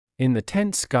In the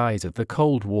tense skies of the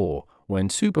Cold War, when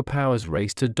superpowers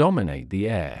raced to dominate the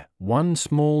air, one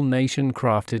small nation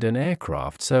crafted an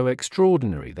aircraft so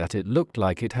extraordinary that it looked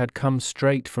like it had come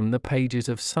straight from the pages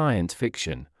of science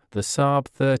fiction, the Saab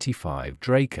 35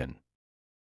 Draken.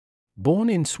 Born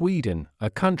in Sweden,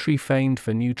 a country famed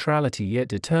for neutrality yet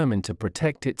determined to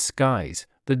protect its skies,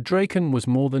 the Draken was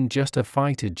more than just a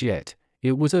fighter jet,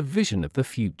 it was a vision of the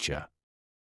future.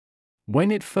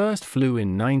 When it first flew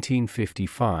in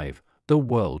 1955, the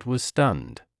world was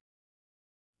stunned.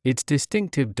 Its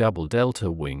distinctive double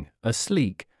delta wing, a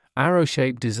sleek,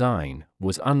 arrow-shaped design,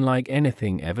 was unlike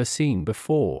anything ever seen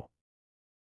before.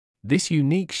 This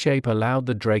unique shape allowed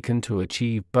the Draken to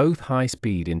achieve both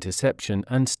high-speed interception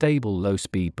and stable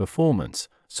low-speed performance,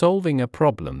 solving a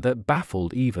problem that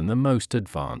baffled even the most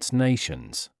advanced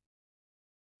nations.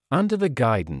 Under the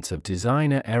guidance of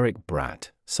designer Eric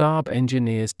Bratt, Saab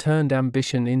engineers turned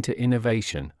ambition into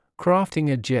innovation, crafting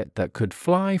a jet that could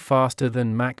fly faster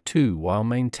than Mach 2 while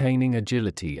maintaining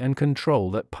agility and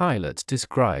control that pilots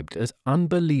described as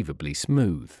unbelievably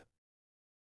smooth.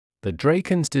 The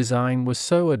Draken's design was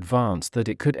so advanced that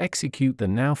it could execute the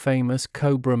now famous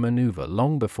Cobra maneuver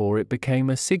long before it became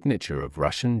a signature of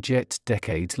Russian jets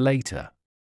decades later.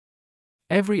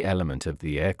 Every element of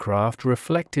the aircraft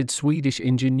reflected Swedish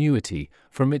ingenuity,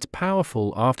 from its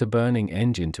powerful afterburning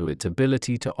engine to its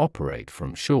ability to operate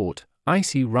from short,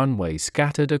 icy runways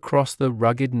scattered across the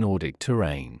rugged Nordic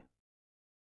terrain.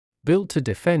 Built to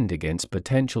defend against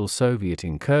potential Soviet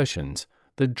incursions,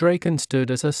 the Draken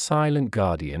stood as a silent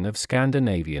guardian of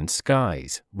Scandinavian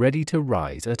skies, ready to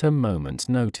rise at a moment's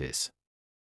notice.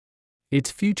 Its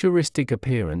futuristic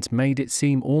appearance made it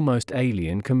seem almost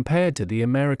alien compared to the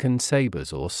American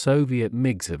Sabres or Soviet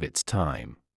MiGs of its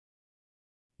time.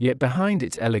 Yet behind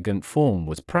its elegant form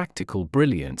was practical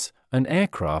brilliance, an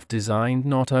aircraft designed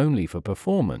not only for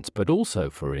performance but also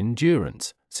for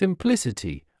endurance,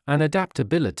 simplicity, and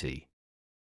adaptability.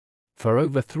 For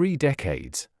over 3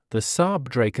 decades, the Saab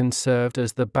Draken served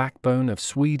as the backbone of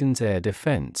Sweden's air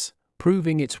defense,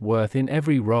 proving its worth in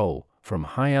every role, from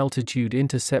high-altitude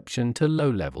interception to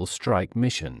low-level strike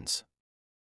missions.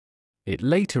 It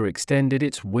later extended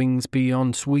its wings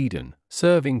beyond Sweden,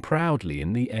 serving proudly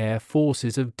in the air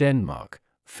forces of Denmark,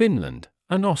 Finland,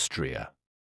 and Austria.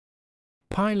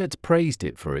 Pilots praised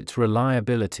it for its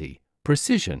reliability,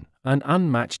 precision, and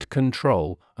unmatched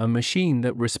control, a machine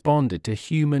that responded to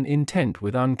human intent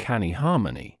with uncanny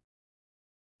harmony.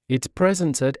 Its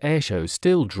presence at airshows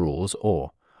still draws awe,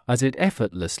 as it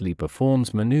effortlessly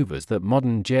performs maneuvers that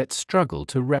modern jets struggle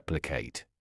to replicate.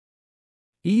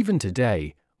 Even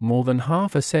today, more than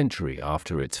half a century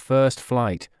after its first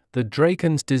flight, the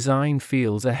Draken's design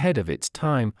feels ahead of its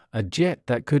time, a jet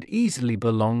that could easily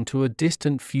belong to a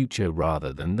distant future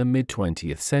rather than the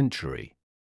mid-20th century.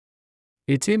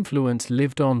 Its influence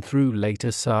lived on through later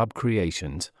Saab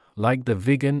creations, like the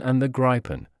Viggen and the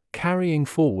Gripen, carrying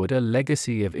forward a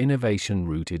legacy of innovation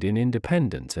rooted in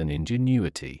independence and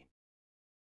ingenuity.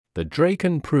 The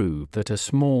Draken proved that a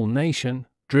small nation,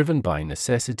 driven by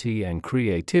necessity and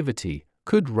creativity,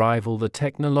 could rival the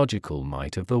technological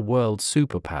might of the world's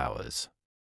superpowers.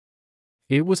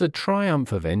 It was a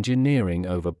triumph of engineering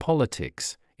over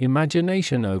politics,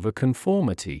 imagination over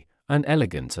conformity, and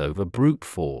elegance over brute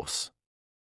force.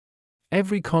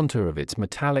 Every contour of its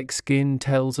metallic skin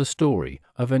tells a story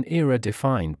of an era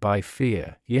defined by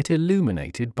fear, yet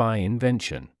illuminated by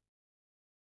invention.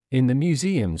 In the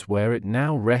museums where it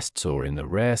now rests or in the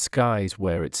rare skies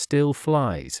where it still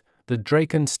flies, the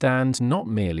Draken stands not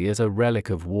merely as a relic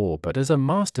of war but as a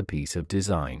masterpiece of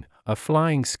design, a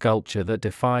flying sculpture that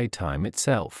defied time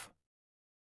itself.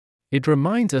 It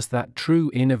reminds us that true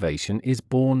innovation is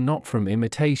born not from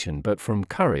imitation but from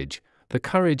courage, the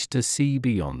courage to see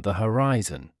beyond the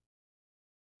horizon.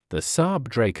 The Saab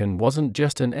Draken wasn't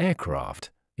just an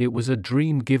aircraft, it was a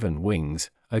dream given wings,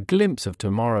 a glimpse of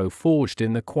tomorrow forged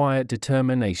in the quiet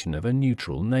determination of a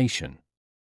neutral nation.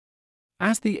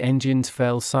 As the engines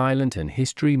fell silent and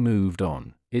history moved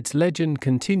on, its legend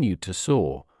continued to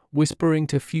soar, whispering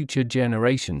to future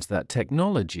generations that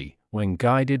technology, when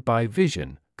guided by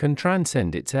vision, can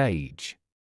transcend its age.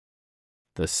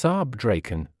 The Saab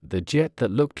Draken, the jet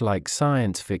that looked like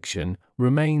science fiction,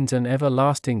 remains an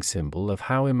everlasting symbol of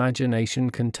how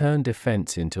imagination can turn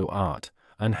defense into art,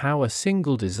 and how a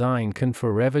single design can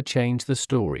forever change the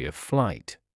story of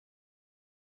flight.